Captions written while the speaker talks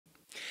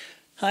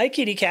Hi,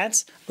 kitty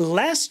cats.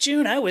 Last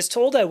June, I was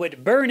told I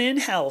would burn in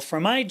hell for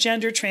my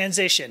gender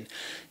transition.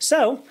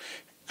 So,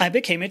 I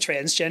became a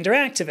transgender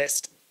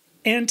activist.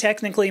 And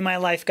technically, my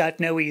life got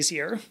no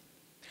easier.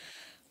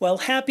 Well,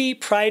 happy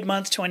Pride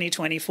Month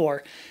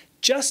 2024.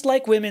 Just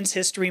like Women's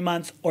History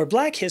Month or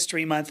Black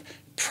History Month,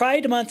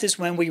 Pride Month is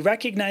when we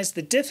recognize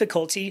the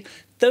difficulty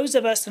those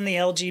of us in the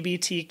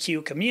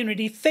LGBTQ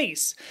community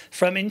face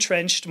from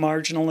entrenched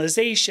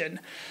marginalization.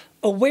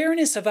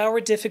 Awareness of our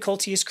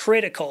difficulty is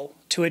critical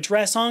to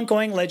address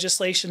ongoing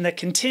legislation that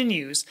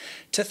continues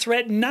to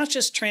threaten not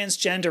just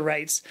transgender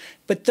rights,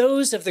 but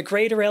those of the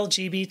greater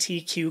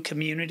LGBTQ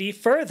community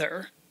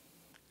further.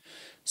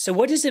 So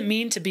what does it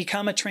mean to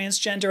become a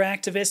transgender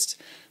activist?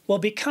 Well,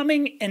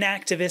 becoming an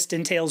activist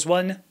entails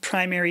one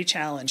primary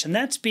challenge, and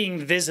that's being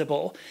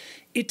visible.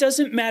 It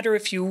doesn't matter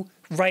if you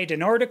write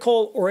an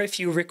article or if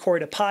you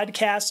record a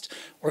podcast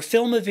or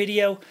film a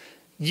video,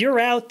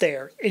 you're out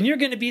there and you're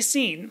going to be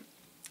seen.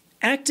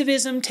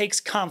 Activism takes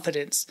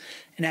confidence,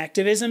 and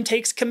activism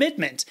takes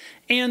commitment,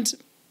 and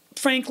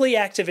frankly,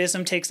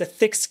 activism takes a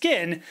thick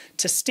skin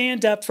to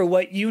stand up for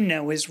what you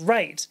know is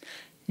right.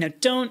 Now,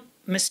 don't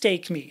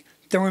mistake me.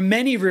 There are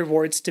many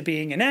rewards to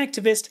being an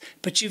activist,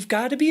 but you've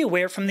got to be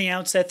aware from the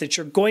outset that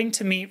you're going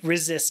to meet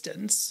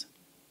resistance.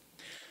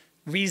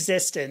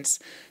 Resistance.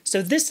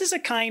 So this is a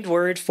kind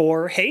word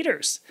for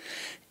haters.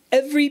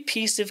 Every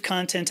piece of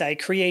content I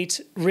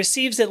create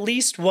receives at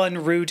least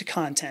one rude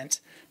comment.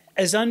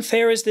 As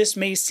unfair as this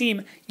may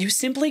seem, you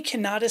simply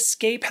cannot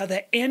escape how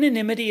the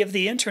anonymity of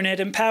the internet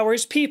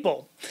empowers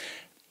people,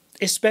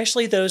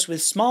 especially those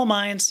with small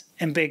minds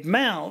and big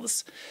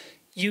mouths.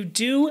 You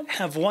do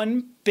have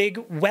one big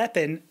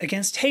weapon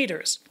against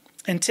haters,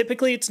 and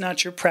typically it's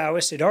not your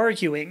prowess at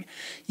arguing.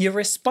 Your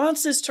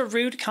responses to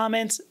rude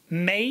comments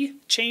may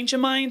change a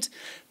mind,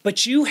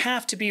 but you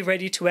have to be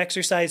ready to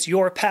exercise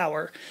your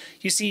power.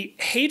 You see,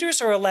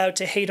 haters are allowed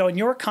to hate on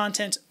your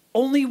content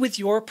only with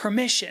your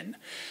permission.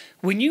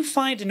 When you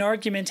find an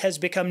argument has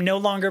become no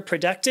longer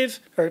productive,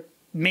 or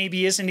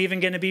maybe isn't even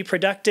going to be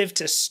productive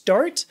to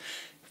start,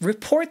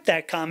 report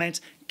that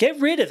comment, get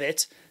rid of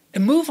it,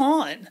 and move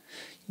on.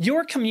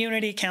 Your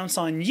community counts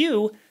on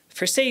you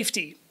for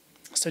safety,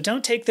 so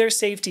don't take their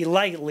safety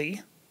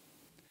lightly.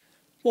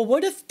 Well,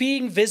 what if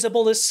being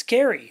visible is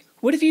scary?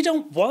 What if you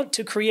don't want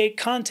to create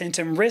content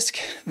and risk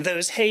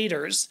those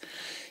haters?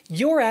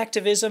 Your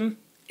activism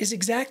is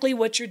exactly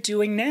what you're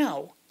doing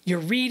now. You're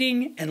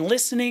reading and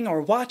listening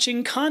or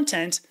watching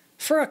content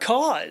for a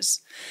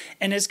cause.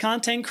 And as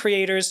content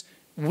creators,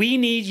 we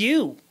need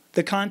you,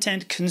 the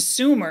content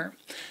consumer.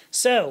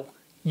 So,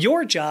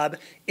 your job,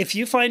 if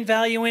you find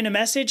value in a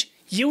message,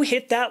 you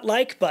hit that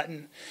like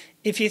button.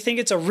 If you think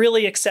it's a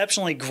really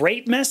exceptionally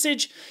great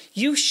message,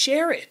 you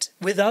share it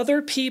with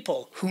other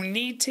people who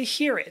need to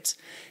hear it.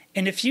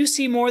 And if you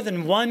see more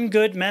than one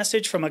good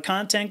message from a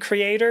content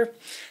creator,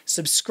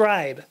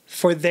 subscribe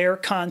for their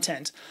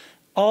content.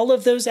 All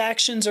of those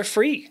actions are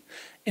free,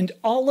 and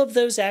all of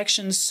those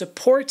actions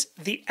support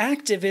the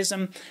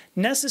activism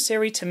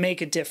necessary to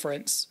make a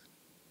difference.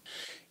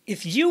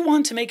 If you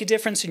want to make a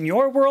difference in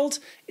your world,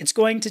 it's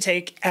going to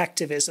take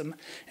activism,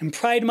 and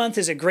Pride Month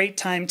is a great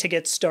time to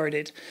get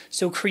started.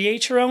 So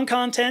create your own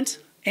content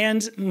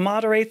and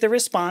moderate the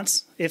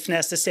response, if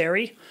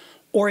necessary,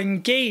 or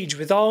engage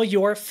with all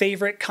your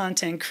favorite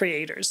content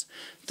creators.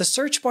 The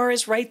search bar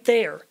is right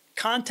there.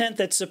 Content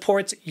that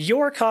supports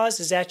your cause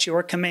is at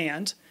your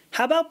command.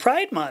 How about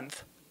Pride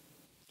Month?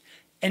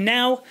 And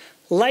now,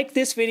 like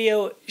this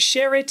video,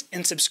 share it,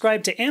 and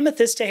subscribe to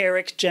Amethyst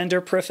Herrick,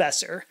 Gender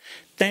Professor.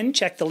 Then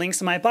check the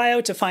links in my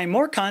bio to find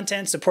more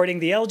content supporting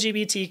the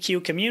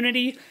LGBTQ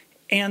community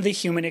and the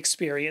human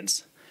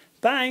experience.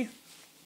 Bye!